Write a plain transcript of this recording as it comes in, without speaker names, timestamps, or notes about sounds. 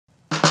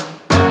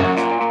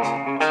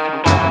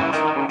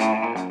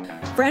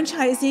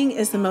Franchising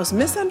is the most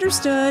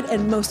misunderstood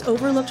and most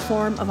overlooked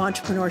form of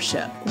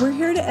entrepreneurship. We're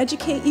here to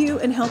educate you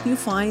and help you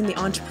find the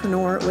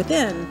entrepreneur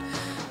within.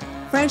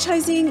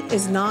 Franchising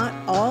is not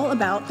all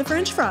about the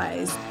French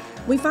fries.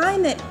 We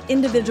find that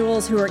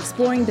individuals who are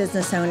exploring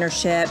business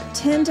ownership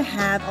tend to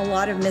have a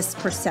lot of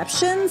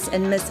misperceptions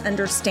and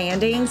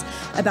misunderstandings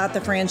about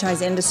the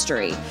franchise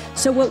industry.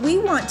 So what we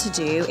want to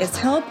do is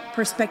help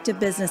prospective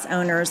business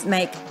owners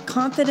make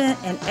confident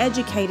and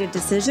educated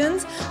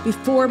decisions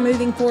before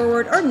moving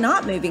forward or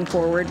not moving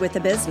forward with a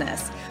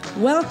business.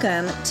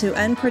 Welcome to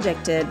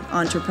Unpredicted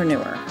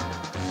Entrepreneur.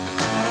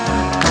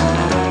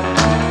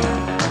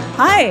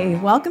 Hi,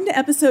 welcome to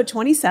episode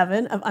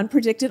 27 of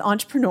Unpredicted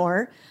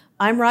Entrepreneur.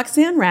 I'm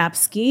Roxanne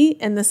Rapsky,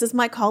 and this is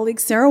my colleague,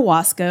 Sarah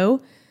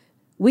Wasco.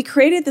 We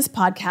created this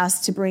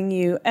podcast to bring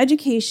you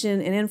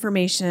education and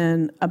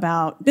information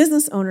about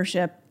business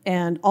ownership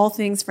and all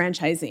things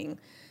franchising.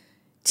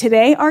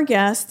 Today, our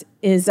guest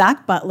is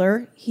Zach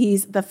Beutler.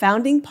 He's the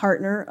founding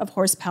partner of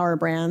Horsepower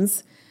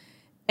Brands.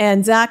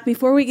 And Zach,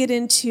 before we get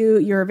into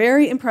your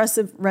very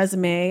impressive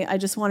resume, I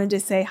just wanted to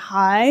say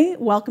hi,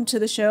 welcome to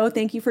the show.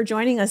 Thank you for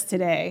joining us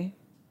today.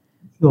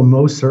 You're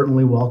most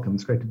certainly welcome.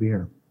 It's great to be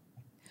here.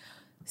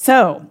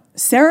 So,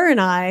 Sarah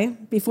and I,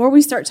 before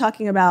we start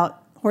talking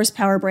about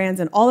Horsepower Brands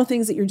and all the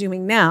things that you're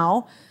doing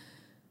now,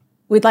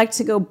 we'd like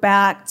to go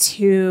back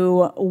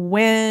to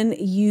when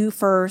you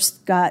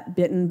first got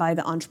bitten by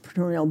the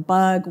entrepreneurial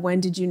bug. When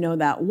did you know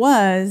that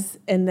was?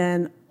 And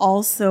then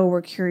also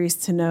we're curious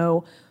to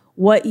know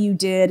what you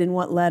did and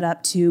what led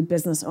up to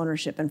business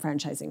ownership and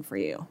franchising for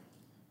you.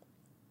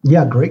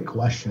 Yeah, great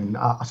question.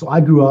 So I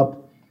grew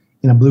up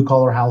in a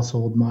blue-collar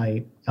household.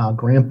 My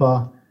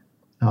grandpa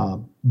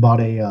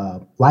bought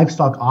a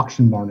livestock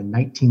auction barn in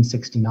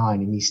 1969,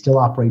 and he still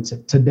operates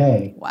it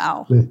today.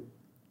 Wow. With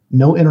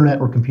no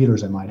internet or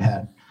computers, I might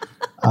add.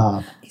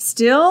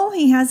 Still?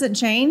 He hasn't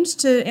changed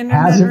to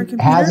internet or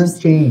computers?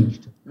 Hasn't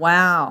changed.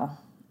 Wow.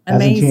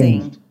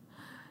 Amazing.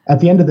 At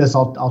the end of this,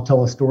 I'll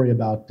tell a story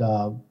about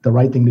the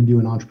right thing to do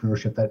in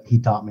entrepreneurship that he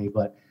taught me.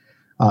 But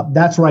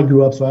that's where I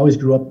grew up. So I always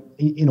grew up,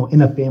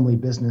 in a family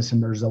business,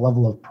 and there's a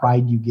level of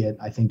pride you get,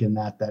 I think, in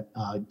that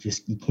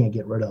just you can't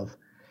get rid of.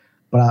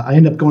 But I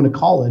ended up going to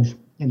college,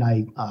 and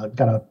I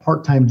got a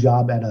part-time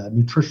job at a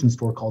nutrition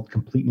store called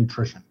Complete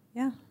Nutrition.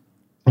 Yeah.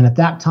 And at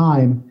that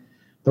time,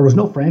 there was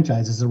no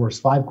franchises. There was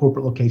 5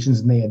 corporate locations,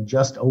 and they had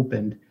just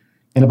opened.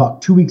 And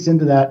about 2 weeks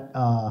into that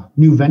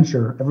new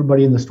venture,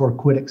 everybody in the store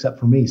quit except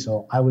for me.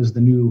 So I was the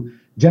new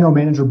general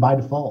manager by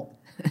default.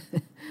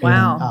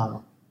 Wow.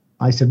 And,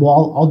 I said,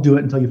 well, I'll do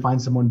it until you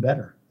find someone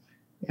better.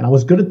 And I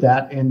was good at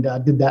that and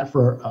did that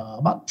for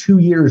about 2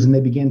 years, and they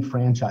began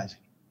franchising.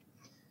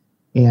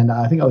 And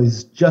I think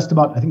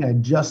I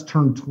had just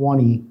turned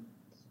 20,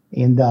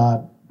 and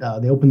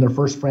they opened their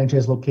first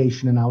franchise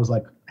location, and I was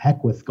like,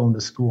 heck with going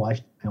to school.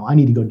 I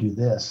need to go do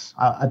this.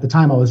 At the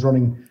time, I was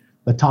running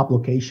the top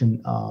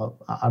location out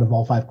of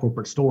all 5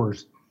 corporate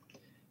stores.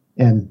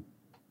 And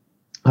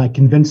I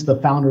convinced the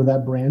founder of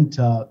that brand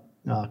to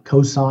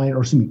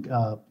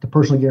to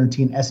personally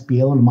guarantee an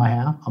SBA on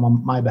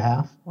my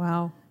behalf.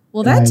 Wow.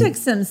 Well, that took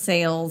some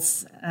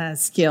sales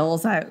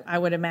skills, I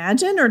would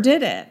imagine, or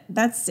did it?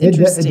 That's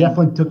interesting. It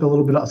definitely took a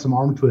little bit of some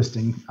arm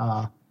twisting.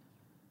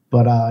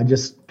 But I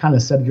just kind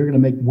of said, you're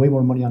going to make way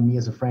more money on me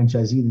as a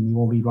franchisee than you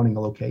will be running a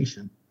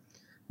location.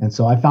 And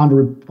so I found a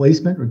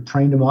replacement,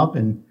 trained him up,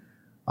 and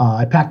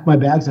I packed my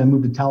bags and I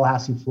moved to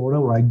Tallahassee,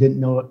 Florida, where I didn't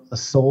know a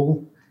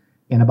soul.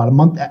 And about a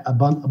month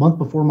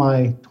before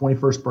my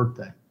 21st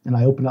birthday, and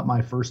I opened up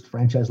my first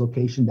franchise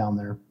location down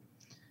there.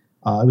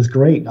 It was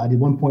great. I did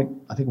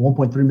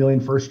 1.3 million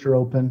first year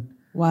open.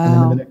 Wow. And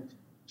then in the next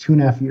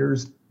 2.5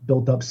 years,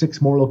 built up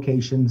 6 more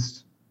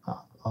locations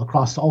all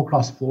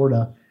across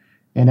Florida,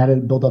 and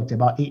had built up to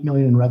about 8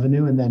 million in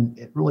revenue. And then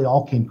it really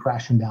all came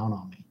crashing down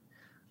on me.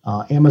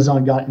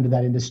 Amazon got into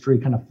that industry,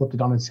 kind of flipped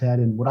it on its head.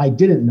 And what I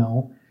didn't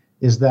know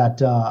is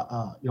that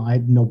I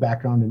had no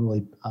background in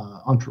really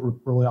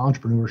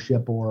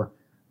entrepreneurship or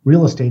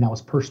real estate. And I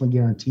was personally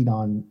guaranteed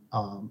on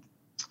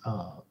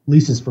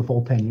leases for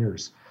full 10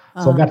 years.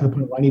 So I got to the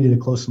point where I needed to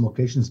close some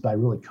locations, but I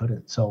really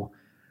couldn't. So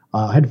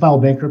I had to file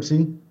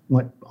bankruptcy,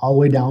 went all the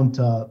way down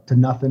to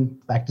nothing,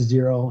 back to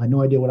zero. I had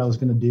no idea what I was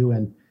going to do.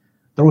 And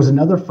there was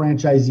another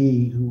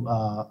franchisee who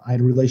I had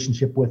a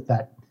relationship with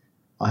that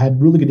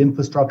had really good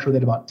infrastructure. They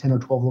had about 10 or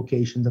 12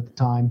 locations at the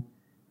time.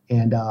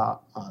 And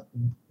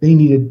they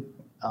needed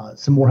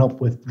some more help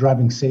with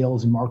driving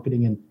sales and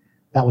marketing. And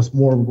that was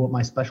more what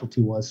my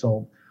specialty was.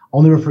 So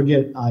I'll never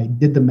forget, I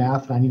did the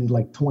math, and I needed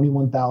like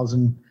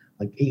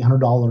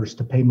 $800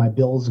 to pay my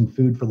bills and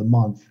food for the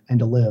month and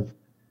to live.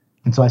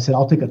 And so I said,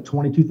 I'll take a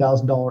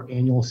 $22,000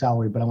 annual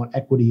salary, but I want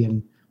equity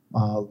in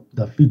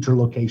the future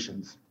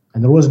locations.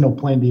 And there was no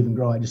plan to even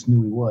grow. I just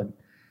knew we would.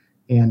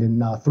 And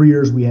in 3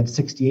 years, we had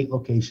 68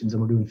 locations,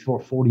 and we're doing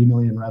 40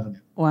 million in revenue.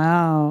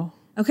 Wow.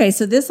 Okay,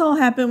 so this all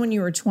happened when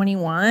you were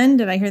 21.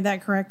 Did I hear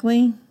that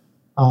correctly?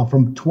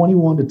 From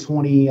 21 to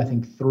 3,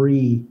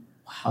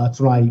 that's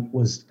when it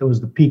was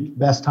the peak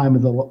best time,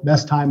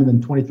 and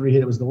then 23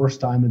 hit, it was the worst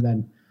time. And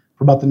then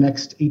for about the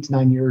next 8 to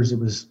 9 years, it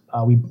was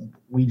we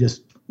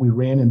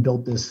ran and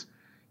built this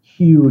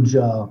huge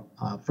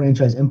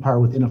franchise empire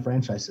within a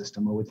franchise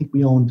system. Where we think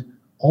we owned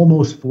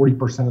almost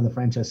 40% of the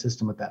franchise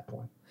system at that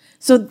point.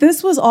 So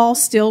this was all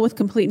still with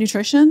Complete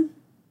Nutrition?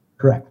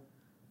 Correct.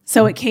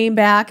 So it came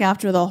back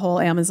after the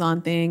whole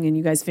Amazon thing, and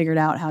you guys figured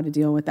out how to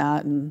deal with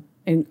that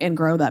and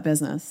grow that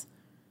business.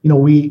 You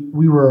know,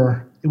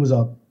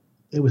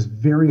 it was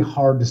very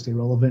hard to stay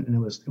relevant, and it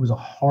was a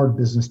hard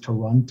business to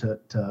run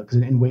because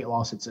in weight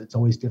loss it's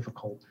always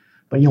difficult.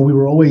 But you know, we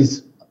were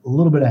always a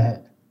little bit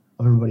ahead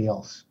of everybody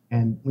else,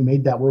 and we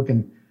made that work.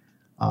 And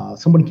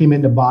someone came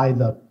in to buy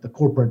the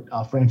corporate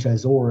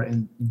franchisor,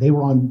 and they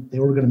were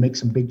going to make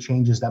some big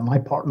changes that my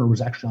partner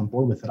was actually on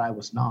board with that I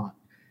was not.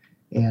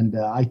 And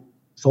I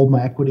sold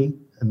my equity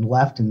and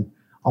left. And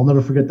I'll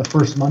never forget the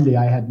first Monday.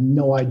 I had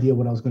no idea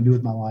what I was going to do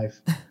with my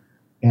life.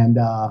 And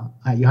I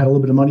had a little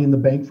bit of money in the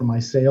bank from my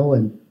sale,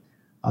 and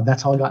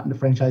that's how I got into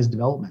franchise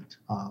development.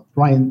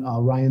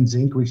 Ryan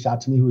Zink reached out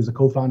to me, who was the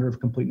co-founder of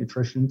Complete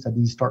Nutrition, said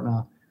he's starting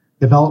a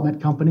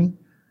development company.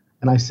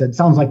 And I said,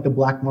 sounds like the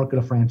black market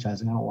of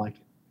franchising. I don't like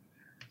it.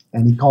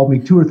 And he called me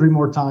 2 or 3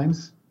 more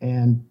times,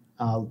 and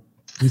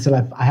he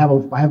said, I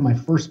have my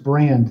first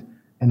brand,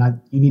 and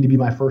you need to be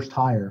my first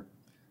hire.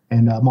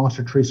 And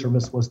Monster Tree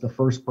Service was the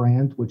first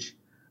brand, which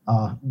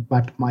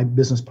my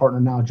business partner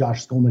now,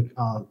 Josh Skolnick,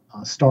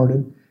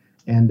 started.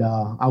 And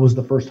I was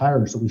the first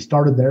hire. So we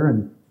started there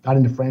and got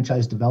into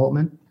franchise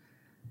development,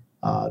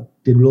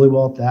 did really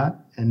well at that.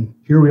 And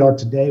here we are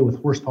today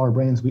with Horsepower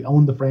Brands. We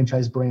own the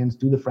franchise brands,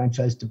 do the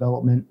franchise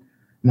development,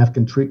 and have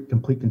complete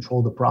control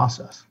of the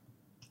process.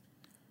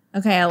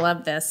 Okay, I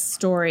love this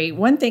story.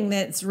 One thing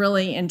that's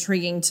really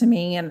intriguing to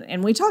me,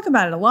 and we talk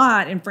about it a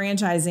lot in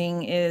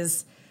franchising,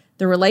 is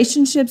the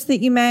relationships that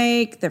you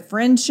make, the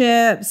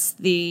friendships,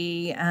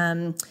 the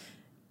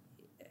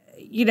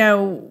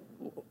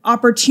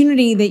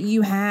opportunity that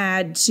you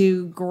had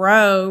to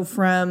grow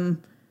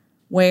from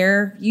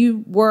where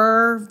you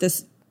were.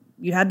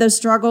 You had those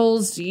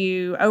struggles,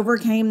 you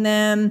overcame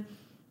them,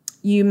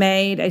 you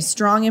made a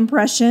strong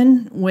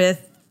impression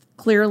with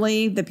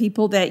clearly the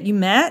people that you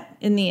met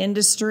in the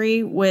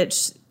industry,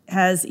 which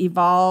has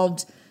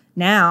evolved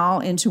now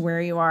into where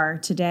you are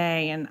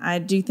today. And I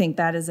do think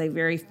that is a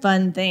very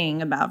fun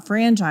thing about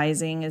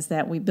franchising, is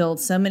that we build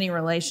so many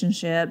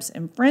relationships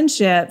and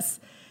friendships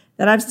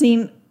that I've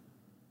seen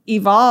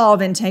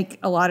evolve and take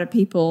a lot of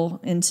people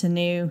into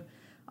new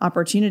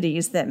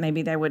opportunities that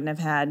maybe they wouldn't have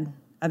had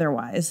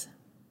otherwise.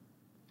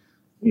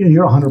 You know,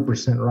 you're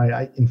 100%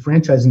 right. In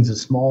franchising, it's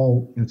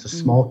a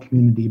small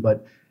community,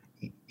 but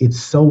it's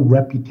so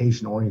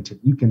reputation oriented.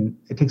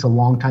 It takes a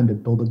long time to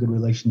build a good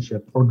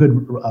relationship or a good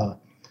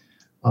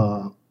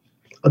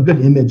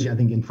image, I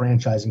think, in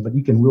franchising, but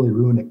you can really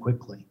ruin it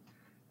quickly.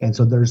 And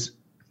so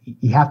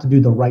you have to do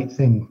the right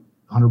thing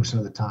 100%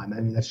 of the time. I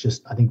mean, that's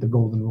just, I think, the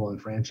golden rule in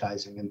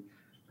franchising. And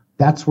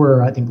that's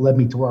where I think led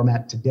me to where I'm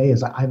at today,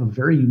 is I have a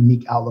very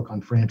unique outlook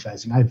on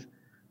franchising. I've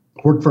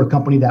worked for a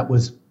company that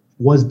was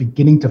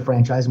beginning to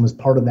franchise and was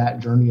part of that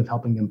journey of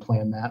helping them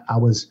plan that. I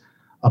was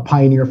a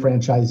pioneer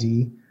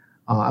franchisee.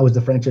 I was the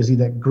franchisee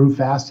that grew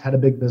fast, had a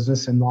big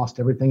business, and lost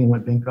everything and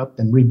went bankrupt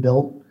and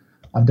rebuilt.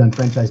 I've done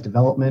franchise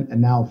development,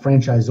 and now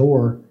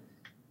franchisor.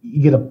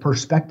 You get a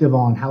perspective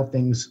on how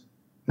things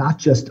not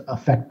just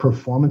affect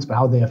performance, but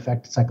how they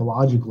affect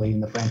psychologically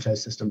in the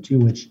franchise system too,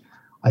 which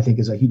I think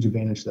is a huge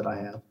advantage that I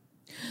have.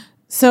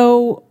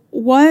 So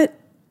what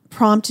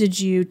prompted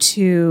you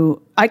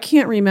to, I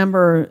can't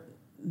remember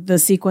the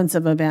sequence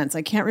of events.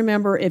 I can't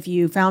remember if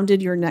you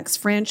founded your next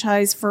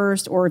franchise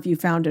first or if you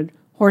founded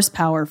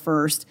Horsepower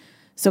first.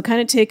 So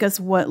kind of take us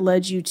what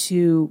led you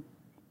to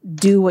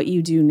do what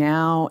you do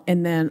now,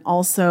 and then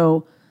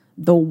also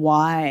the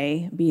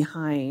why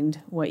behind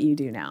what you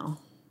do now.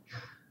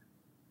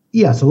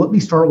 Yeah, so let me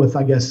start with,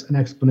 I guess, an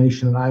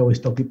explanation that I always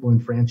tell people in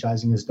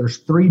franchising is there's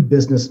 3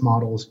 business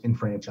models in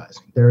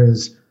franchising. There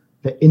is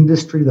the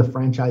industry the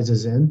franchise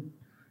is in,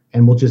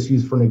 and we'll just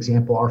use for an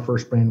example our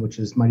first brand, which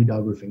is Mighty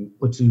Dog Roofing.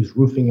 Let's use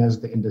roofing as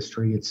the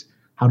industry. It's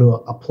how to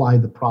apply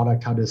the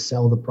product, how to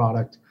sell the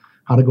product,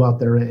 how to go out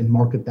there and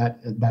market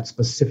that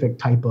specific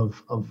type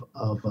of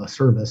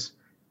service.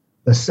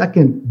 The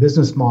second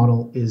business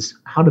model is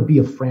how to be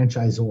a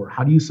franchisor.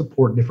 How do you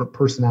support different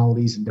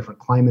personalities in different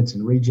climates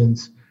and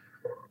regions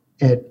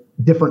at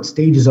different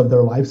stages of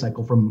their life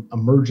cycle, from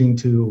emerging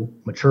to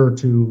mature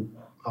to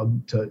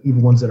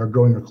even ones that are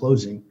growing or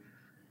closing.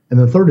 And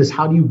the third is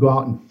how do you go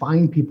out and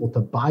find people to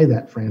buy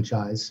that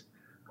franchise,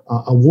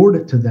 award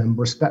it to them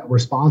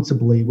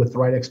responsibly with the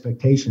right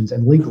expectations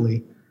and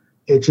legally.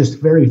 It's just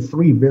 3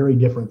 very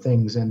different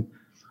things. And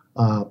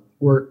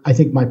where I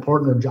think my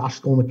partner,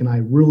 Josh Skolnick, and I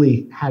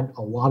really had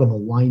a lot of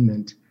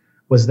alignment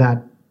was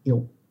that,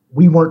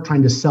 we weren't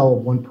trying to sell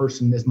one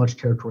person as much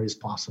territory as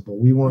possible.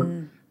 We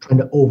weren't trying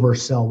to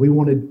oversell. We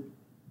wanted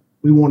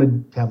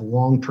to have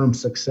long-term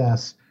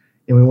success,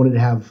 and we wanted to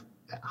have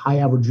high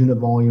average unit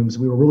volumes.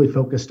 We were really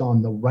focused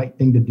on the right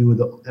thing to do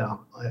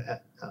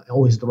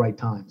always the right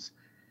times.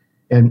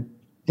 And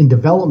in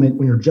development,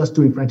 when you're just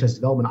doing franchise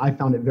development, I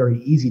found it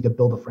very easy to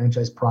build a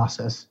franchise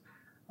process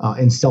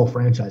and sell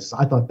franchises.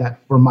 I thought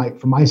that for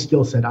my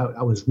skill set,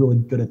 I was really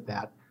good at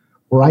that.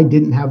 Where I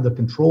didn't have the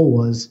control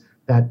was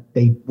that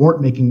they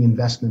weren't making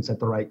investments at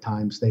the right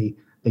times. They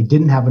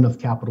didn't have enough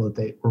capital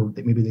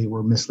that maybe they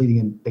were misleading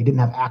and they didn't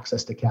have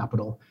access to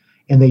capital,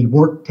 and they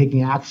weren't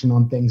taking action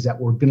on things that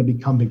were going to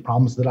become big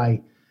problems that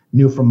I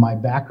knew from my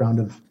background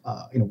of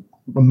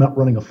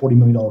running a $40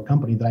 million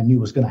company that I knew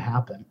was going to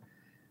happen.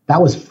 That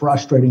was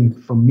frustrating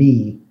for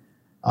me,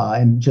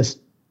 and just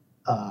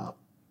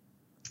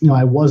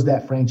I was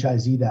that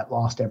franchisee that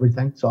lost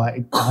everything. So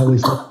I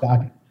always look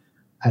back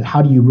at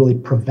how do you really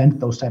prevent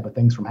those type of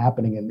things from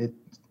happening. And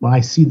when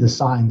I see the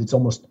signs, it's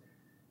almost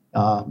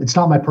it's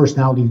not my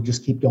personality to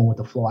just keep going with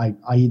the flow. I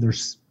either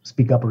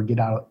speak up or get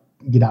out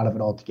of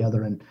it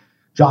altogether. And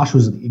Josh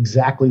was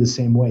exactly the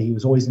same way. He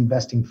was always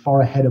investing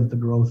far ahead of the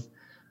growth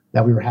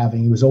that we were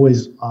having. He was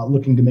always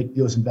looking to make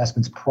those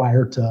investments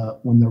prior to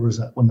when there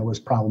was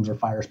problems or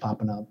fires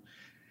popping up.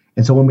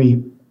 And so when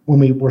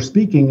we were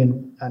speaking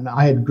and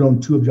I had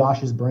grown 2 of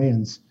Josh's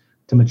brands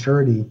to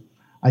maturity,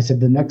 I said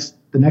the next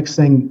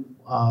thing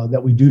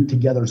that we do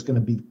together is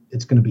going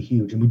to be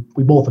huge. And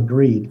we both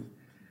agreed.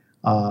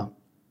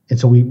 And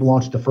so we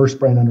launched the first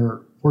brand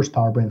under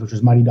Horsepower Brands, which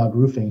was Mighty Dog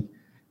Roofing.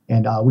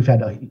 And we've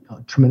had a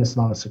tremendous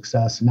amount of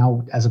success. And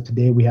now, as of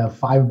today, we have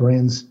 5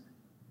 brands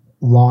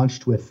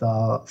launched with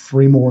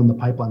 3 more in the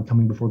pipeline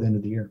coming before the end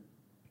of the year.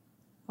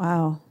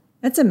 Wow.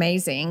 That's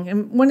amazing.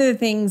 And one of the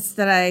things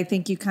that I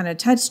think you kind of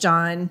touched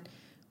on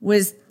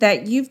was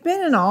that you've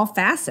been in all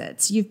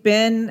facets. You've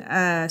been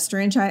a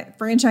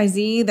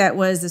franchisee that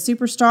was a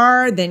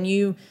superstar, then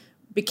you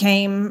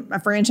became a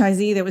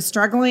franchisee that was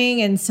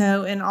struggling. And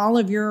so in all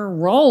of your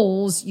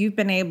roles, you've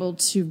been able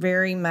to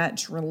very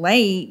much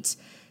relate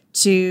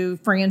to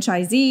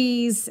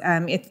franchisees,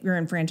 if you're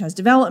in franchise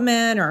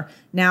development or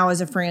now as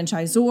a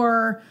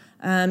franchisor,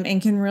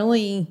 and can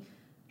really,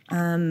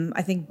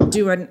 I think,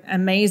 do an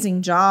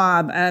amazing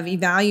job of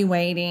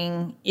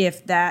evaluating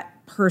if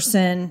that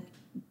person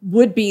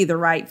would be the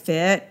right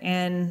fit.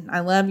 And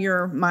I love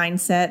your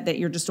mindset that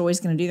you're just always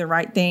going to do the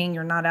right thing.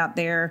 You're not out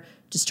there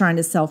just trying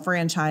to sell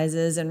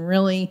franchises, and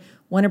really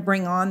want to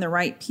bring on the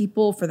right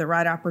people for the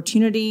right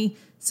opportunity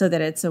so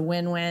that it's a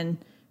win-win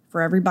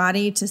for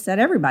everybody to set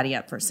everybody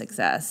up for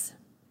success.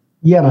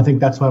 Yeah, and I think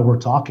that's why we're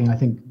talking. I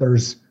think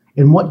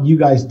in what you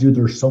guys do,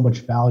 there's so much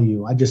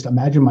value. I just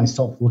imagine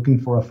myself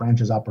looking for a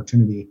franchise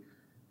opportunity.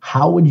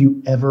 How would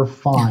you ever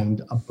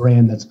find a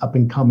brand that's up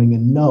and coming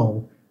and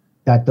know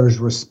that there's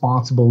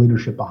responsible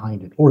leadership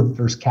behind it, or that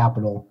there's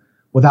capital,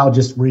 without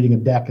just reading a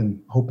deck and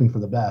hoping for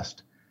the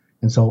best?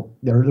 And so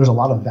there's a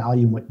lot of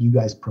value in what you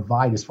guys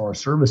provide as far as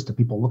service to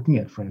people looking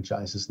at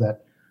franchises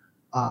that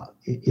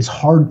is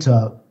hard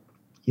to,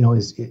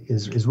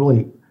 is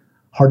really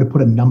hard to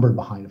put a number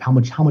behind of how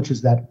much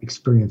is that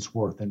experience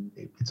worth, and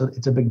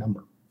it's a big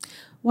number.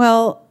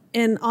 Well,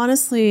 and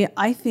honestly,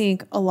 I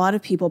think a lot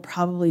of people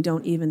probably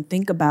don't even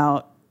think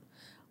about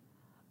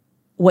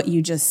what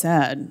you just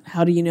said.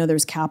 How do you know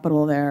there's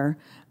capital there?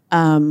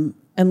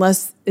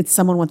 Unless it's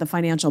someone with a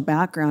financial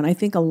background. I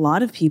think a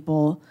lot of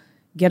people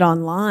get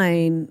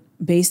online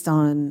based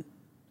on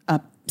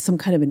some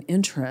kind of an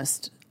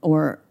interest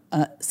or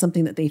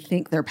something that they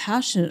think they're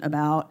passionate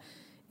about.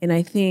 And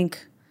I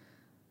think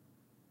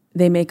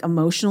they make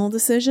emotional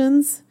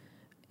decisions,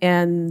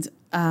 and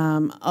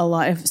a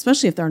lot,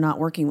 especially if they're not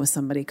working with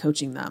somebody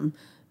coaching them.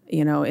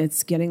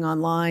 It's getting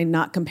online,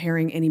 not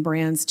comparing any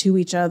brands to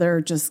each other,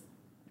 just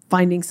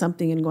finding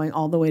something and going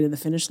all the way to the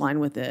finish line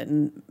with it,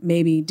 and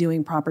maybe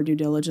doing proper due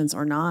diligence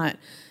or not.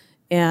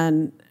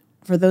 And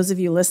for those of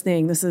you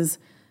listening, this is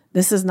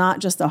not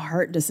just a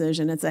heart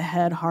decision. It's a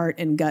head, heart,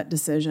 and gut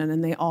decision,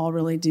 and they all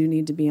really do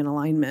need to be in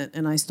alignment.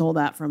 And I stole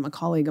that from a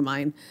colleague of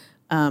mine,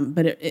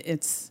 but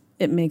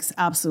it makes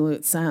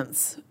absolute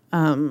sense.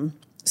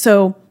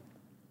 So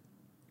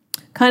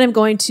kind of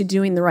going to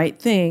doing the right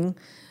thing,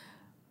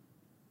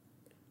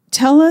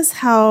 tell us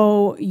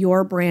how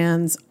your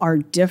brands are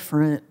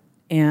different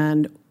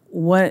and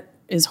what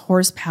is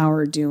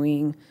Horsepower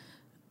doing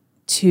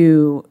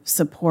to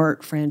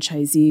support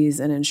franchisees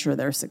and ensure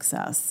their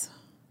success.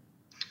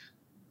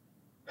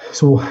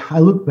 So I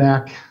look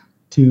back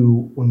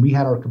to when we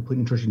had our Complete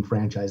Nutrition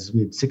franchises.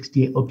 We had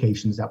 68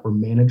 locations that were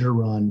manager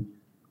run,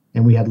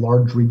 and we had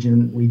large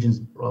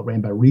regions ran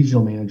by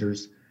regional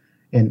managers.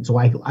 And so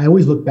I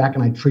always look back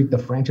and I treat the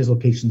franchise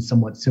locations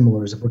somewhat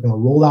similar, as if we're going to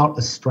roll out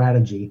a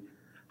strategy,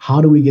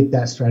 how do we get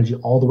that strategy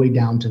all the way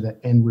down to the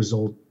end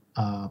result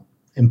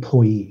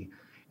employee?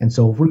 And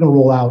so if we're going to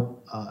roll out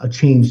a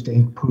change to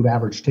improve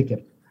average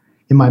ticket,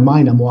 in my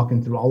mind, I'm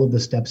walking through all of the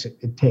steps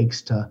it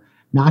takes to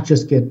not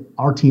just get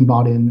our team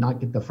bought in,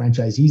 not get the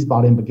franchisees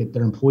bought in, but get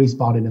their employees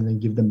bought in, and then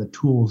give them the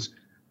tools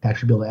to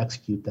actually be able to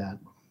execute that.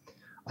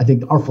 I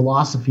think our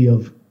philosophy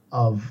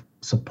of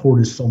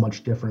support is so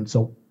much different.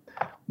 So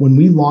when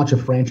we launch a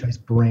franchise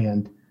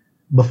brand,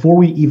 before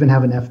we even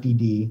have an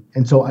FDD,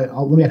 and so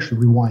let me actually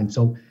rewind.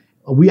 So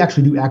we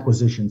actually do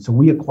acquisition. So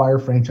we acquire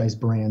franchise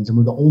brands, and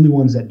we're the only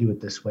ones that do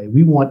it this way.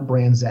 We want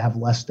brands that have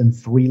less than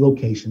 3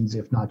 locations,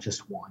 if not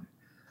just 1.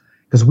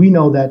 Because we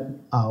know that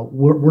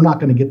we're not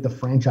going to get the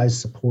franchise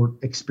support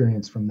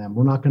experience from them.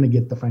 We're not going to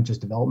get the franchise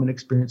development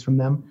experience from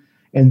them.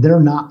 And they're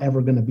not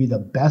ever going to be the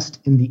best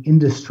in the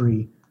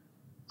industry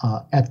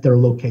at their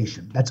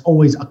location. That's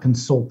always a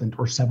consultant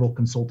or several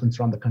consultants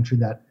around the country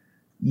that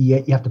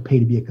you have to pay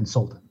to be a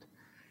consultant.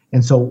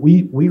 And so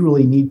we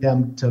really need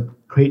them to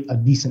create a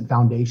decent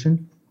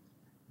foundation.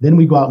 Then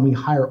we go out and we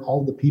hire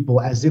all the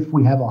people as if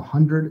we have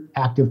 100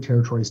 active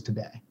territories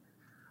today.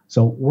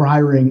 So we're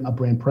hiring a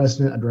brand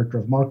president, a director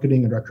of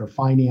marketing, a director of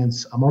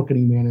finance, a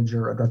marketing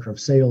manager, a director of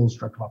sales,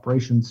 director of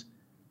operations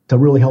to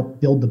really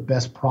help build the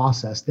best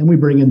process. Then we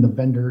bring in the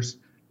vendors.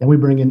 Then we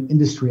bring in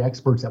industry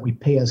experts that we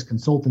pay as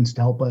consultants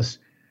to help us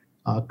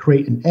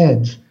create an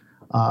edge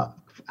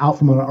out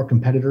from our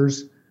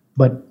competitors.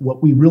 But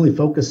what we really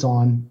focus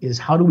on is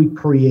how do we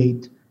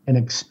create an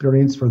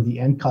experience for the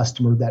end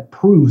customer that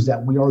proves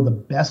that we are the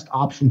best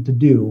option to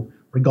do,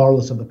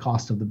 regardless of the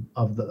cost of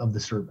the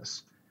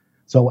service.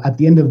 So at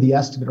the end of the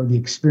estimate or the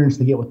experience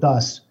they get with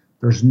us,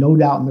 there's no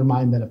doubt in their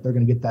mind that if they're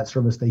going to get that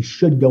service, they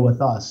should go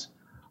with us,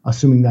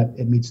 assuming that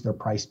it meets their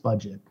price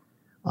budget.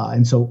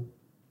 And so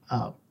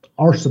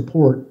our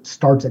support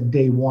starts at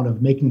day one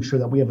of making sure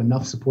that we have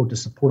enough support to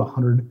support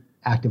 100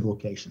 active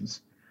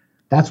locations.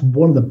 That's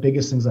one of the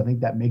biggest things I think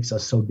that makes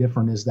us so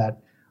different is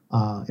that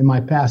in my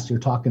past, you're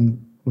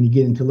talking when you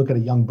get into look at a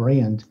young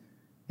brand,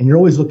 and you're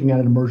always looking at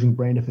an emerging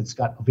brand if it's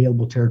got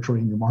available territory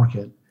in your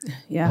market.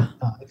 Yeah.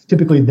 It's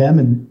typically them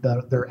and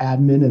their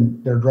admin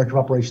and their director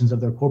of operations of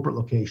their corporate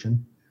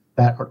location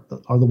that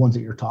are the ones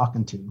that you're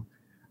talking to.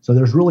 So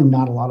there's really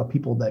not a lot of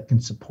people that can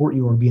support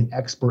you or be an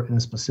expert in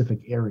a specific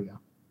area.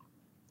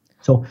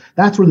 So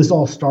that's where this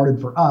all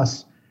started for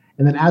us.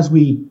 And then as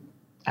we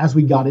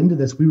got into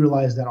this, we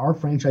realized that our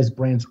franchise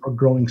brands are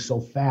growing so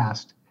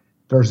fast.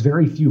 There's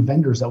very few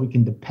vendors that we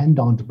can depend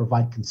on to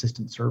provide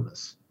consistent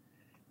service.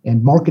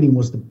 And marketing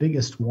was the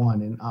biggest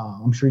one. And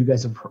I'm sure you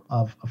guys have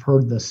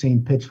heard the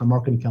same pitch from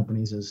marketing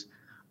companies is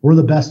we're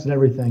the best at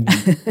everything.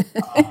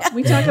 And,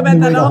 we talk about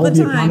that all the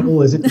time.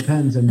 Is it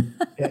depends, and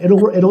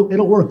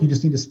it'll work. You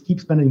just need to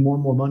keep spending more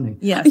and more money.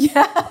 Yes.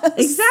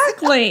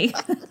 Exactly.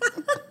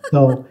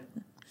 So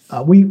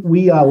we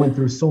went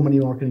through so many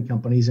marketing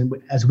companies, and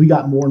as we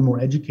got more and more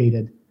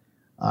educated,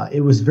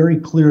 it was very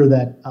clear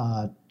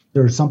that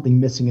there's something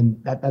missing,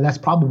 and that's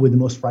probably the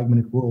most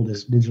fragmented world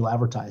is digital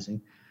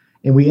advertising.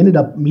 And we ended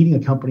up meeting a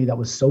company that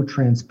was so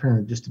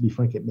transparent, just to be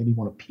frank, it made me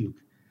want to puke.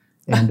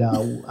 And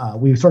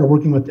we started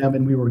working with them,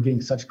 and we were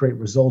getting such great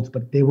results,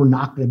 but they were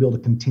not going to be able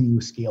to continue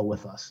to scale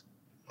with us.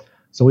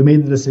 So we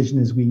made the decision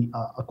as we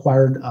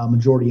acquired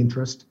majority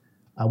interest.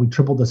 We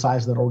tripled the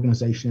size of that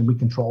organization, and we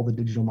control the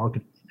digital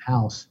marketing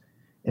in-house.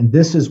 And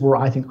this is where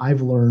I think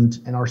I've learned,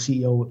 and our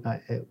CEO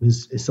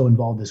is so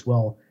involved as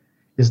well,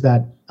 is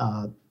that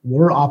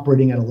we're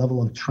operating at a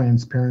level of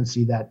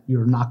transparency that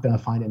you're not going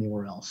to find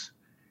anywhere else.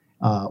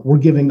 We're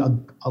giving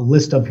a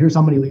list of here's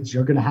how many leads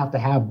you're going to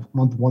have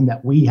month one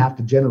that we have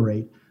to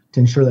generate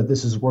to ensure that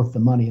this is worth the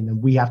money, and then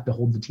we have to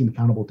hold the team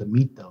accountable to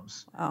meet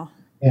those. Wow.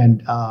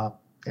 And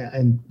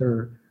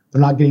they're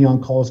not getting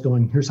on calls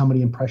going, here's how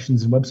many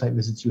impressions and website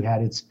visits you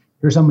had. It's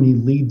here's how many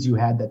leads you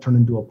had that turned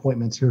into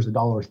appointments. Here's the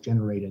dollars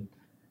generated,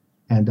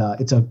 and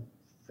it's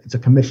a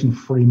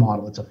commission-free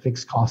model. It's a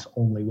fixed cost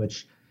only,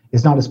 which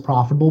is not as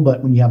profitable,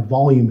 but when you have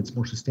volume, it's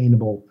more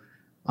sustainable.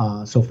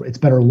 It's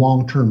better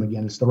long-term.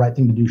 Again, it's the right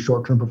thing to do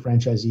short-term for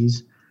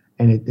franchisees,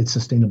 and it's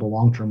sustainable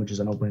long-term, which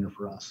is a no-brainer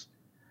for us.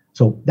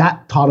 So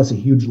that taught us a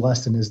huge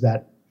lesson is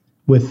that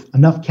with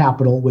enough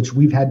capital, which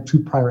we've had 2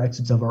 prior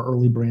exits of our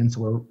early brands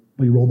where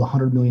we rolled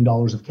 $100 million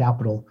of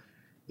capital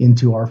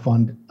into our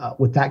fund.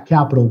 With that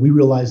capital, we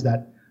realized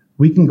that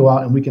we can go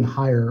out and we can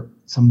hire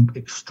some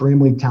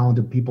extremely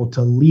talented people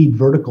to lead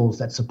verticals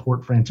that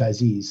support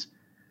franchisees.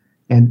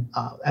 And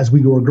as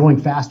we were growing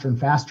faster and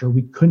faster,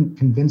 we couldn't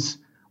convince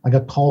like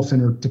a call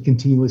center to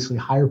continuously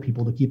hire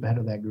people to keep ahead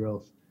of that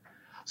growth.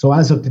 So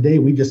as of today,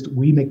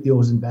 we make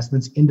those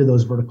investments into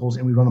those verticals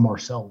and we run them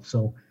ourselves.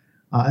 So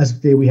as of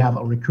today, we have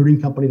a recruiting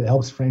company that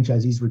helps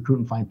franchisees recruit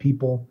and find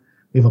people.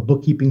 We have a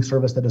bookkeeping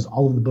service that does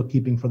all of the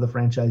bookkeeping for the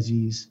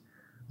franchisees.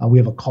 We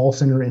have a call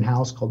center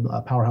in-house called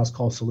Powerhouse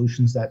Call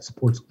Solutions that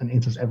supports and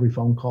answers every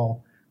phone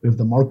call. We have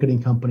the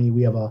marketing company.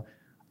 We have a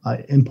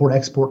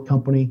import-export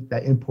company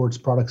that imports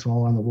products from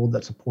all around the world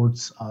that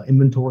supports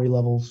inventory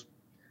levels.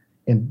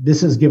 And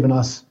this has given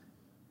us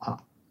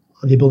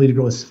the ability to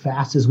grow as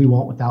fast as we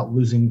want without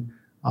losing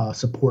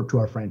support to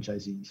our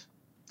franchisees.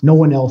 No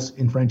one else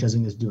in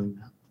franchising is doing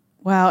that.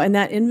 Wow. And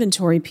that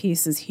inventory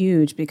piece is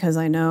huge because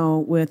I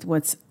know with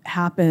what's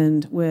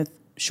happened with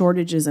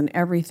shortages and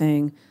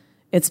everything,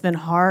 it's been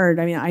hard.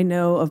 I mean, I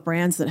know of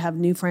brands that have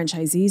new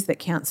franchisees that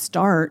can't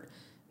start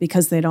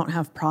because they don't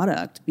have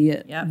product, be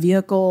it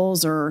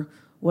vehicles or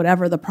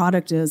whatever the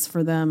product is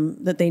for them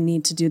that they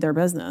need to do their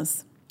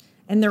business.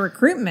 And the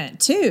recruitment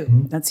too.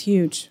 That's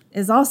huge.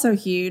 Is also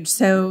huge.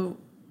 So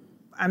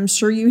I'm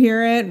sure you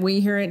hear it. We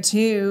hear it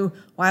too.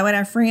 Why would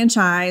I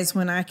franchise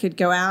when I could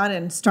go out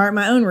and start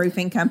my own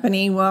roofing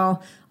company?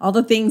 Well, all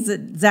the things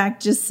that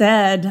Zach just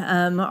said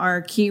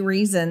are key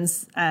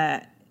reasons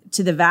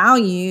to the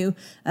value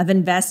of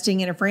investing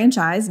in a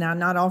franchise. Now,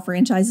 not all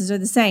franchises are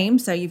the same,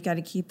 so you've got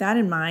to keep that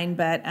in mind.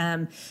 But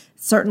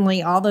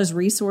certainly all those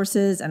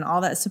resources and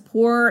all that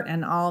support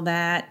and all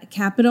that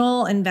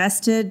capital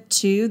invested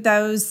to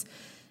those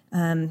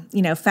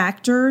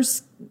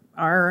factors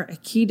are a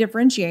key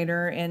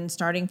differentiator in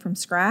starting from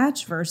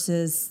scratch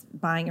versus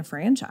buying a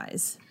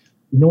franchise.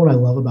 You know what I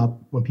love about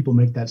when people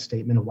make that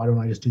statement of why don't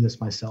I just do this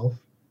myself?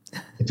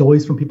 It's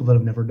always from people that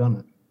have never done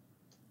it.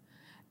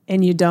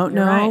 And you don't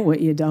know right.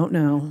 what you don't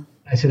know.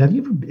 I said, have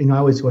you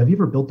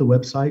ever built a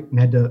website and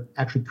had to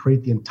actually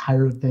create the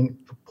entire thing,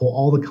 pull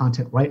all the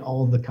content, write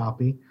all of the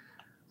copy?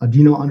 Do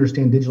you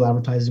understand digital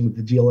advertising with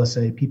the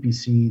GLSA,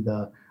 PPC,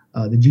 the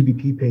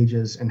GBP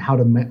pages, and how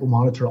to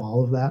monitor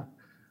all of that?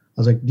 I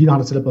was like, do you know how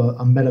to set up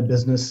a Meta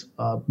Business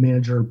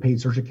Manager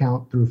paid search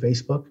account through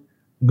Facebook?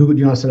 Google, do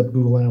you know how to set up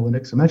Google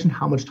Analytics? Imagine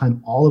how much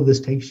time all of this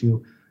takes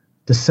you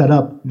to set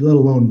up, let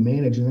alone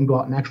manage, and then go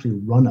out and actually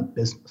run a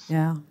business.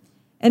 Yeah.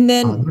 And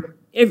then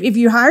if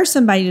you hire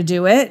somebody to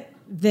do it,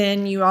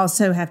 then you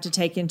also have to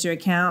take into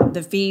account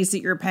the fees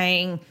that you're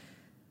paying,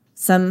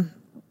 some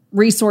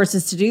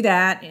resources to do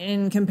that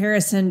in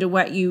comparison to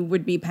what you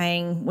would be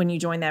paying when you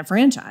join that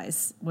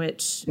franchise,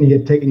 which... And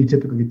you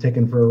typically get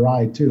taken for a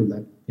ride too,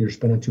 that you're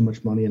spending too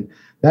much money. And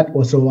that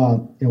also,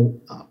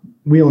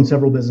 we own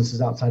several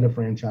businesses outside of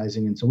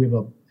franchising. And so we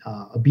have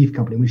a beef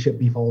company. We ship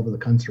beef all over the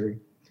country.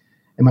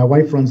 And my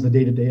wife runs the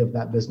day-to-day of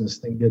that business,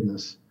 thank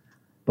goodness.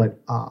 But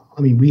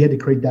we had to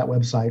create that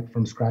website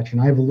from scratch,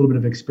 and I have a little bit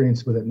of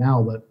experience with it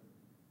now, but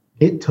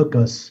it took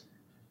us,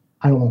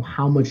 I don't know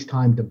how much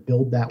time to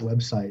build that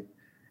website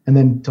and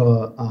then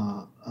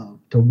to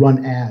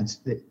run ads,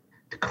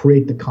 to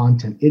create the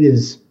content. It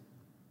is,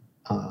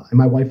 and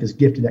my wife is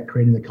gifted at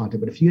creating the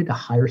content, but if you had to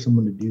hire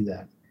someone to do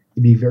that,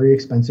 it'd be very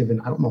expensive,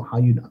 and I don't know how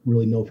you'd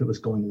really know if it was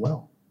going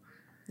well.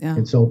 Yeah.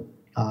 And so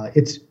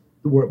it's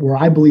where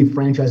I believe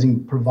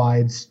franchising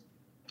provides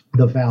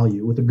the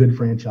value with a good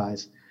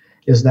franchise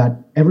is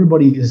that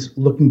everybody is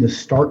looking to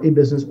start a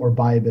business or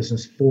buy a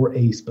business for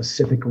a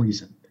specific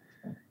reason.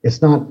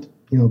 It's not,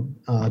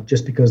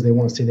 just because they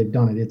want to say they've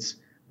done it. It's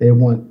they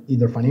want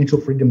either financial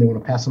freedom, they want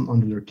to pass something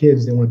on to their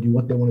kids, they want to do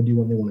what they want to do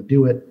when they want to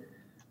do it.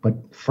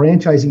 But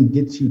franchising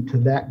gets you to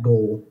that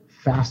goal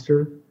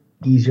faster,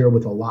 easier,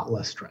 with a lot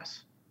less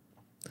stress.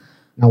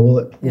 Now,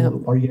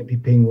 are you going to be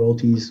paying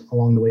royalties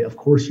along the way? Of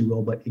course you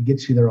will, but it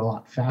gets you there a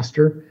lot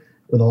faster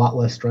with a lot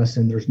less stress,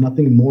 and there's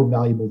nothing more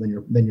valuable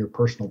than your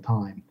personal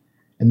time.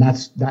 And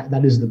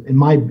that is in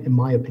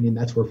my opinion,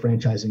 that's where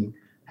franchising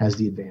has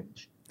the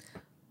advantage.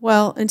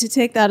 Well, and to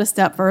take that a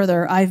step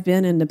further, I've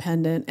been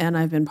independent and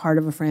I've been part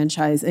of a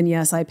franchise. And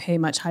yes, I pay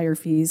much higher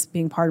fees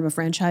being part of a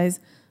franchise,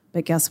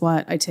 but guess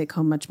what? I take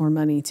home much more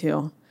money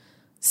too.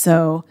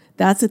 So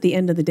that's at the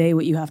end of the day,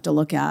 what you have to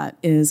look at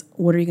is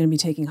what are you going to be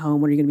taking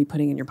home? What are you going to be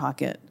putting in your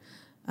pocket?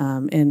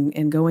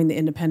 And going the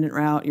independent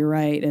route, you're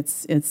right.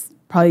 It's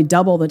probably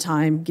double the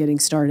time getting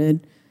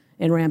started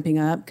and ramping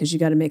up because you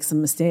got to make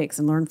some mistakes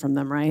and learn from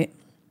them, right?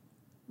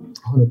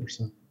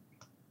 100%.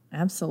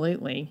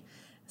 Absolutely.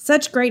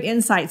 Such great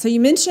insight. So you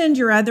mentioned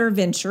your other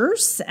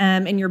ventures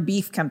in your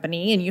beef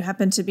company, and you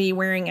happen to be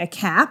wearing a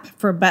cap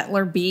for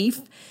Beutler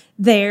Beef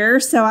there.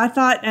 So I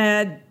thought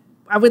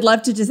I would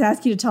love to just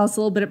ask you to tell us a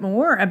little bit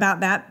more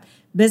about that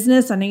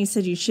business. I know you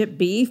said you ship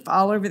beef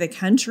all over the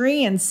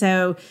country, and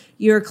so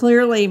you're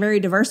clearly very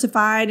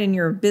diversified in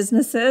your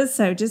businesses.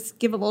 So just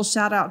give a little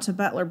shout out to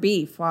Beutler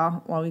Beef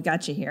while we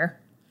got you here.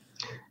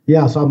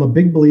 Yeah, so I'm a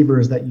big believer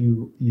is that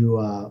you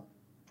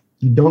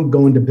don't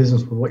go into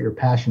business with what your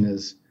passion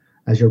is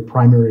as your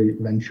primary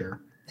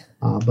venture.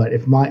 But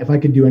if I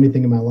could do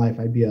anything in my life,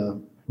 I'd be a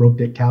rope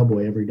dick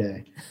cowboy every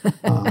day.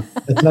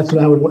 That's what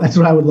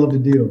I would love to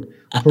do.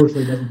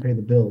 Unfortunately, it doesn't pay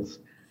the bills.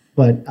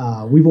 But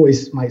we've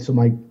always my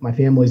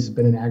family's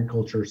been in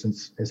agriculture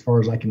since as far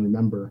as I can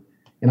remember,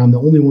 and I'm the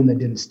only one that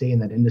didn't stay in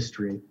that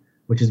industry,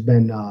 which has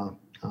been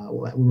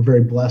we were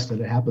very blessed that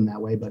it happened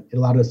that way. But it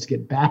allowed us to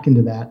get back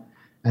into that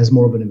as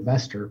more of an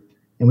investor,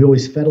 and we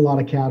always fed a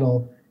lot of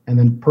cattle. And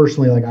then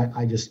personally, like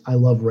I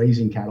love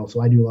raising cattle,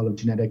 so I do a lot of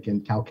genetic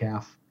and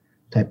cow-calf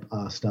type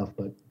stuff.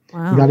 But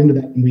wow. We got into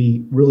that, and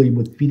we really,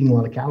 with feeding a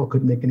lot of cattle,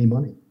 couldn't make any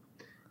money.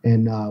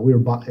 And we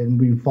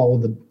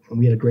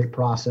had a great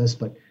process,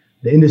 but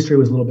the industry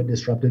was a little bit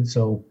disrupted.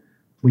 So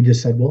we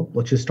just said, well,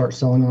 let's just start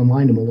selling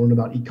online, and we'll learn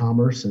about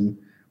e-commerce, and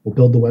we'll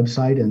build the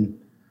website. And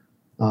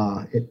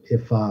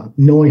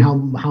knowing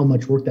how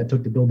much work that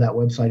took to build that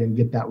website and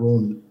get that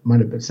rolling, might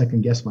have been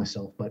second guessed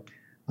myself, but.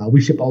 We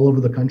ship all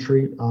over the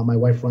country. My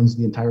wife runs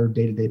the entire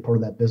day-to-day part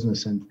of that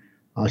business, and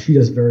she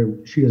does very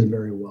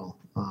well.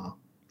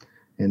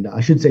 And I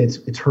should say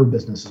it's her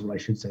business is what I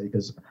should say,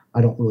 because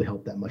I don't really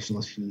help that much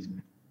unless she needs me.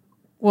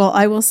 Well,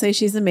 I will say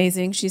she's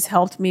amazing. She's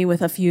helped me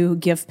with a few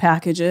gift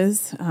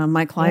packages.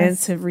 My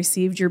clients have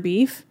received your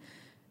beef,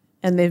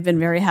 and they've been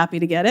very happy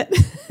to get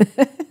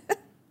it.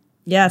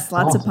 Yes,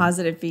 lots awesome. of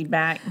positive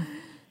feedback.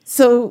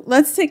 So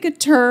let's take a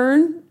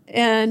turn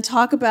and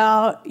talk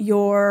about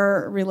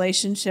your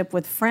relationship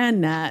with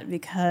FranNet,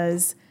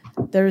 because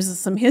there's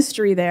some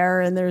history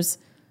there, and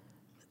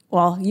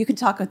you can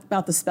talk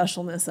about the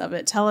specialness of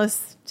it. Tell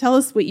us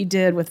what you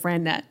did with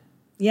FranNet.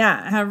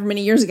 Yeah, however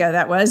many years ago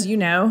that was,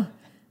 Yeah.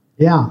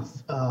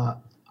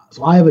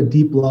 So I have a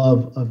deep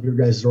love of your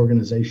guys'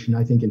 organization.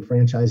 I think in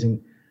franchising,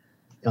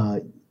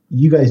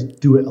 you guys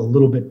do it a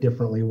little bit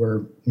differently,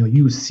 where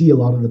you see a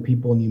lot of the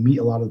people and you meet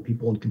a lot of the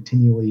people and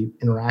continually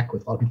interact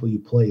with a lot of people you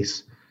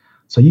place.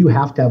 So you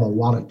have to have a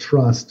lot of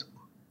trust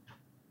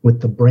with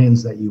the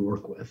brands that you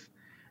work with.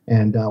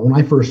 And when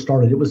I first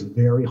started, it was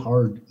very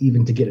hard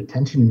even to get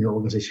attention in your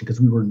organization because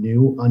we were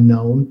new,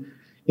 unknown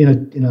in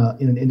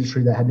an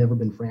industry that had never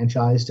been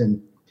franchised,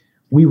 and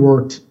we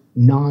worked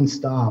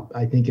nonstop,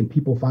 I think, and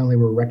people finally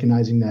were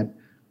recognizing that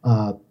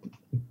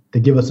to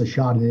give us a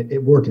shot, and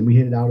it worked, and we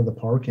hit it out of the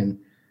park. And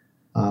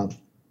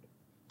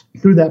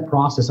through that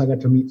process, I got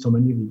to meet so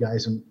many of you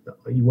guys, and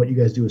what you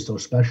guys do is so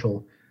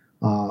special.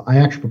 I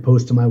actually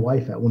proposed to my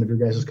wife at one of your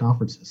guys'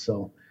 conferences,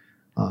 so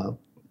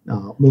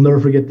we'll never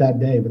forget that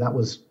day. But that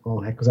was,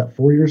 was that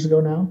 4 years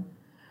ago now?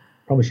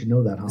 Probably should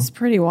know that, huh? It's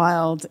pretty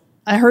wild.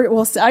 I heard.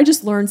 Well, I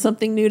just learned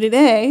something new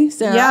today,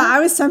 Sarah. Yeah, I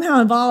was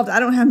somehow involved. I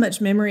don't have much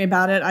memory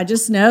about it. I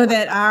just know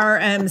that our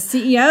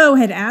CEO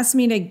had asked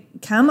me to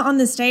come on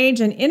the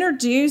stage and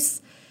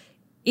introduce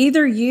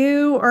either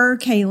you or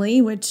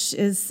Kaylee, which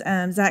is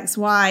Zach's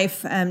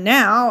wife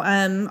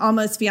now,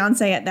 almost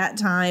fiance at that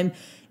time.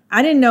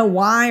 I didn't know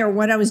why or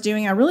what I was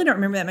doing. I really don't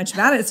remember that much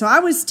about it. So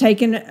I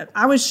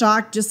was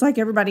shocked just like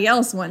everybody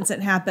else once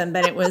it happened,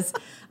 but it was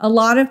a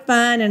lot of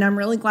fun, and I'm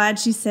really glad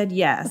she said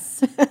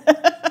yes.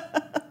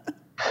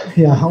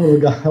 Yeah,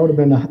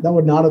 that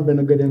would not have been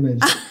a good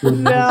image.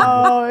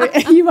 No,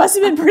 you must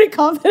have been pretty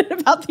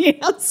confident about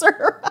the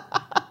answer.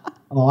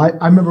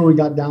 I remember we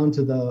got down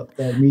to the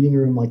meeting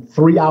room like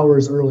 3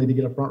 hours early to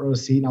get a front row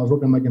seat, and I was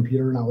working on my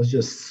computer, and I was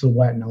just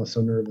sweating. I was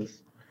so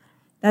nervous.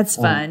 That's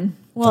fun.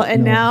 Well,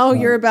 and now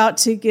you're about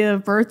to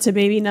give birth to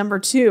baby number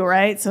 2,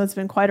 right? So it's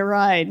been quite a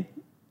ride.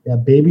 Yeah,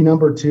 baby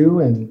number 2,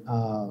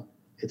 and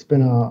it's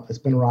been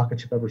a rocket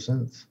ship ever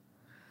since.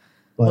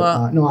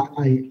 But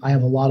I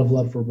have a lot of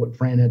love for what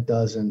FranNet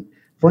does, and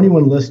for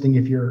anyone listening,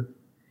 if you're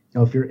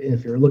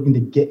looking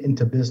to get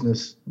into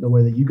business, the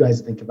way that you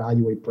guys think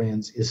evaluate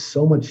brands is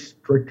so much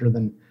stricter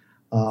than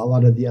a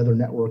lot of the other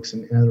networks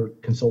and other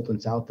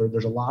consultants out there.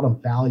 There's a lot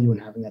of value in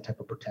having that type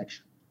of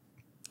protection.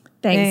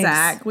 Thanks,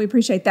 Zach. We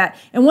appreciate that.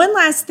 And one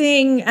last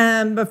thing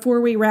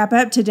before we wrap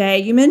up today,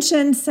 you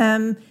mentioned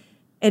some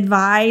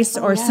advice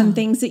or some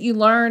things that you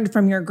learned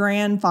from your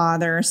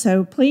grandfather.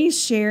 So please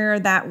share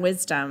that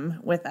wisdom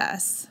with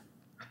us.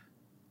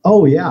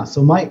 Oh yeah.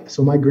 So my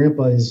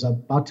grandpa is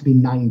about to be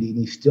 90, and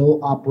he still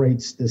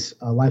operates this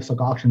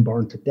livestock auction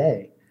barn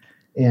today.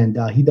 And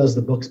he does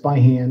the books by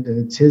hand,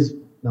 and it's his.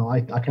 No,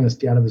 I kind of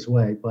stay out of his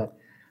way, but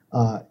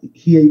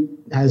he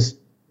has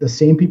the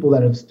same people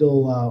that have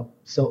still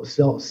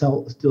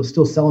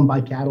sell and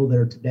buy cattle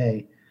there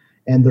today.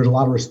 And there's a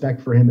lot of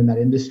respect for him in that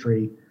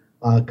industry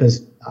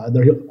because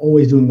they're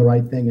always doing the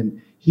right thing. And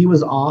he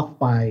was off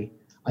by,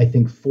 I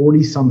think,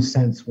 40 some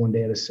cents one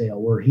day at a sale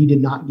where he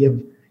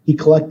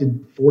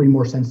collected 40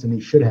 more cents than he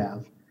should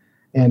have.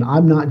 And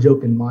I'm not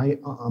joking. My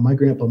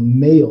grandpa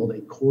mailed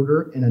a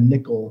quarter and a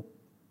nickel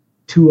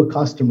to a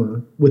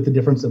customer with the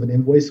difference of an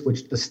invoice,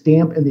 which the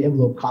stamp and the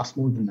envelope cost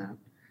more than that.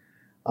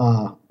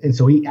 And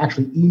so he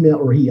actually he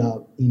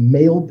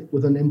mailed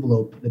with an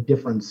envelope the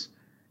difference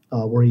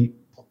where he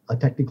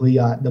technically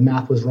the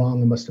math was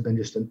wrong. It must have been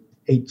just an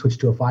 8 switched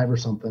to a 5 or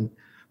something.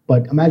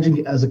 But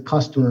imagine as a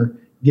customer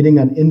getting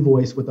an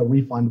invoice with a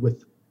refund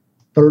with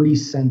 30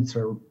 cents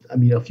or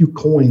a few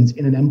coins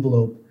in an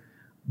envelope.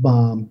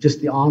 Just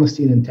the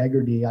honesty and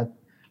integrity.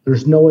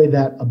 There's no way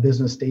that a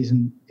business stays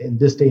in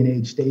this day and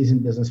age stays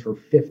in business for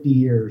 50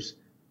 years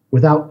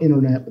without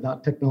internet,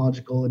 without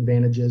technological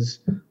advantages,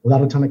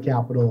 without a ton of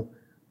capital,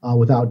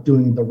 without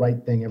doing the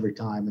right thing every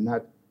time. And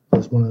that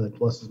is one of the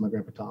lessons my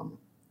grandpa taught me.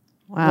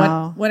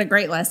 Wow. What a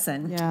great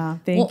lesson. Yeah,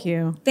 thank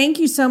you. Thank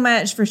you so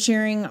much for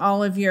sharing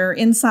all of your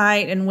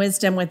insight and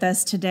wisdom with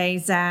us today,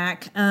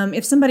 Zach.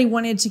 If somebody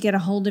wanted to get a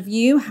hold of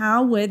you,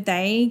 how would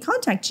they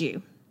contact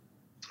you?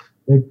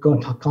 They're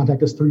going to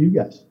contact us through you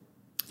guys.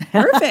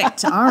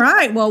 Perfect. All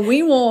right. Well,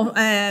 we will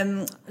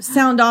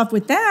sign off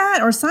with that.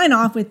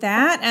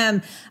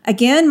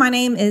 Again, my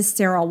name is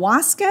Sarah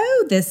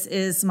Wasco. This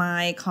is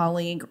my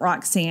colleague,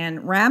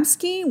 Roxanne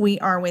Rabsky. We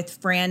are with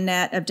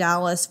FranNet of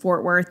Dallas,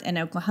 Fort Worth, and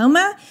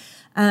Oklahoma.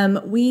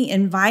 We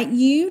invite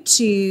you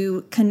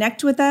to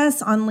connect with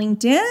us on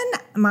LinkedIn.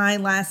 My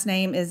last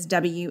name is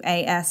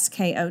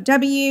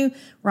Waskow.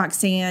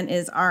 Roxanne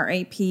is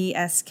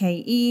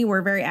Rapske.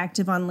 We're very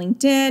active on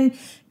LinkedIn.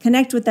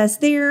 Connect with us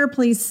there.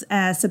 Please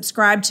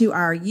subscribe to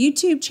our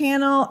YouTube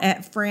channel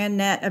at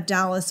FranNet of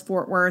Dallas,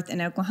 Fort Worth,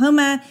 and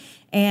Oklahoma.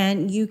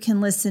 And you can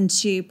listen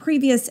to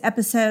previous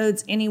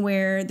episodes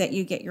anywhere that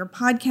you get your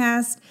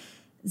podcast.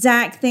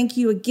 Zach, thank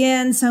you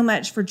again so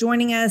much for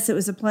joining us. It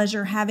was a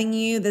pleasure having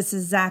you. This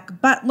is Zach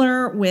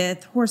Beutler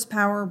with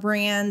Horsepower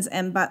Brands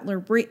and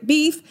Beutler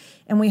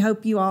Beef, and we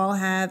hope you all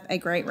have a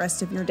great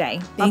rest of your day.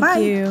 Thank Bye-bye.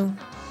 you.